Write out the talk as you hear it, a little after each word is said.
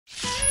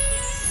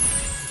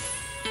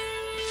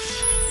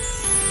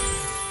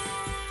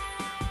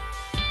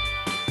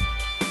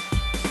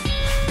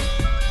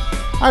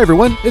Hi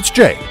everyone, it's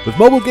Jay with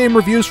mobile game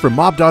reviews from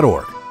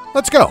mob.org.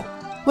 Let's go!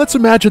 Let's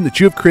imagine that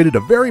you have created a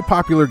very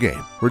popular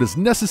game where it is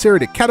necessary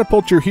to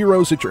catapult your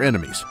heroes at your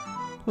enemies.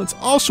 Let's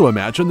also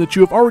imagine that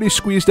you have already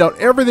squeezed out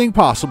everything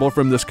possible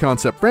from this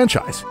concept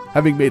franchise,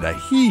 having made a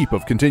heap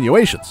of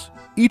continuations,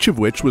 each of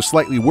which was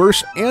slightly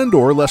worse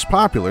and/or less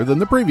popular than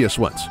the previous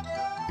ones.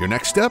 Your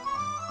next step?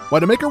 Why,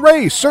 to make a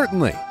race,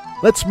 certainly!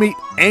 Let's meet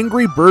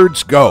Angry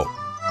Birds Go!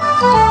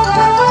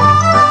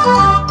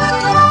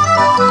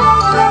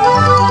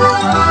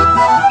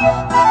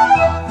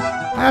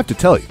 I have to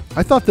tell you,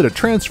 I thought that a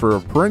transfer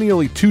of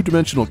perennially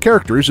two-dimensional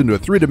characters into a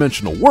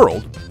three-dimensional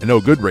world, and no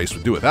good race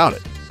would do without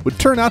it, would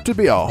turn out to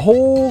be a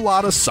whole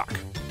lot of suck.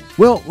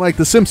 Well, like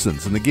The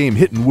Simpsons in the game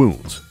Hidden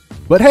Wounds.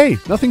 But hey,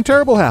 nothing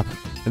terrible happened,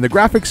 and the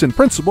graphics in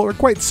principle are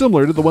quite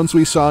similar to the ones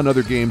we saw in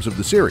other games of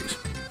the series.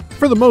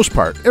 For the most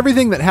part,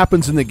 everything that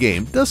happens in the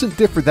game doesn't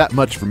differ that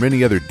much from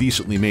any other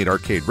decently made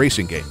arcade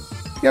racing game.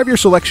 You have your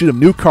selection of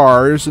new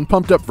cars and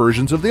pumped up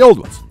versions of the old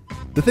ones.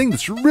 The thing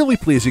that's really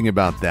pleasing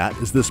about that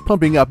is this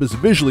pumping up is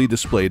visually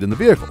displayed in the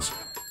vehicles.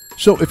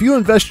 So if you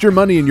invest your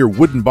money in your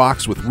wooden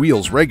box with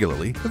wheels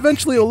regularly,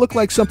 eventually it'll look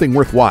like something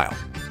worthwhile.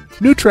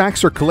 New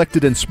tracks are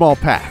collected in small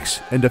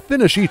packs, and to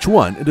finish each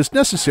one, it is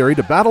necessary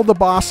to battle the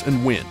boss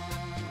and win.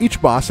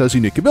 Each boss has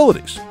unique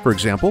abilities. For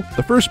example,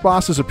 the first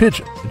boss is a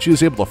pigeon, and she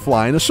is able to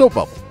fly in a soap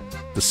bubble.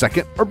 The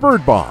second, a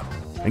bird bomb.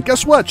 And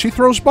guess what? She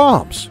throws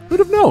bombs. Who'd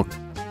have known?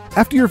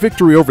 After your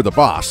victory over the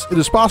boss, it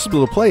is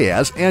possible to play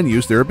as and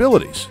use their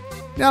abilities.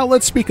 Now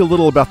let's speak a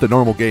little about the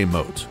normal game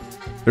modes.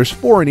 There's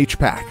 4 in each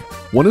pack.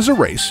 One is a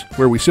race,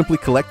 where we simply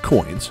collect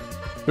coins.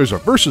 There's a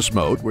versus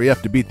mode, where you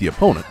have to beat the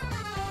opponent.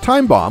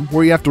 Time bomb,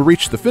 where you have to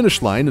reach the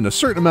finish line in a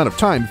certain amount of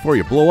time before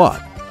you blow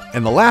up.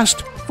 And the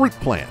last, fruit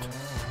plant.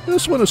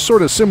 This one is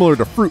sort of similar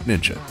to Fruit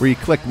Ninja, where you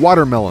collect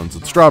watermelons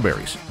and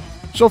strawberries.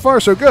 So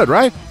far so good,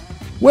 right?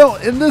 Well,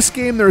 in this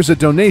game there is a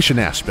donation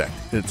aspect,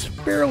 and it's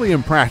fairly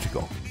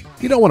impractical.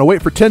 You don't want to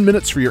wait for 10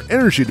 minutes for your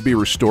energy to be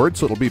restored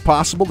so it'll be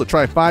possible to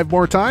try 5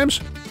 more times?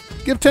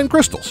 Give 10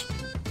 crystals.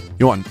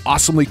 You want an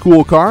awesomely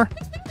cool car?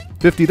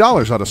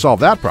 $50 ought to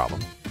solve that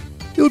problem.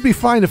 It would be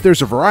fine if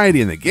there's a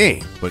variety in the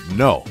game, but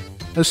no.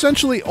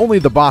 Essentially, only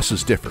the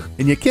bosses differ,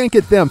 and you can't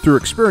get them through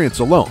experience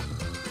alone.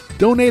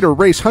 Donate or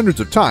race hundreds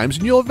of times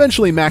and you'll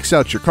eventually max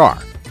out your car.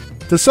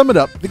 To sum it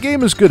up, the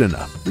game is good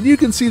enough, but you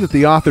can see that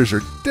the authors are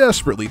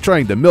desperately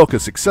trying to milk a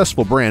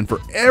successful brand for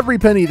every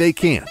penny they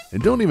can,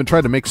 and don't even try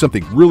to make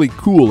something really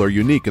cool or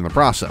unique in the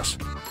process.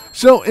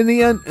 So in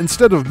the end,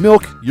 instead of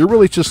milk, you're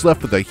really just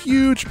left with a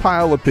huge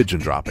pile of pigeon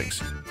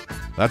droppings.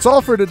 That's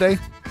all for today.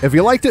 If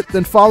you liked it,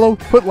 then follow,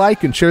 put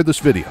like, and share this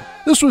video.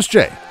 This was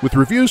Jay with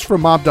reviews from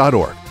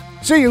mob.org.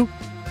 See you!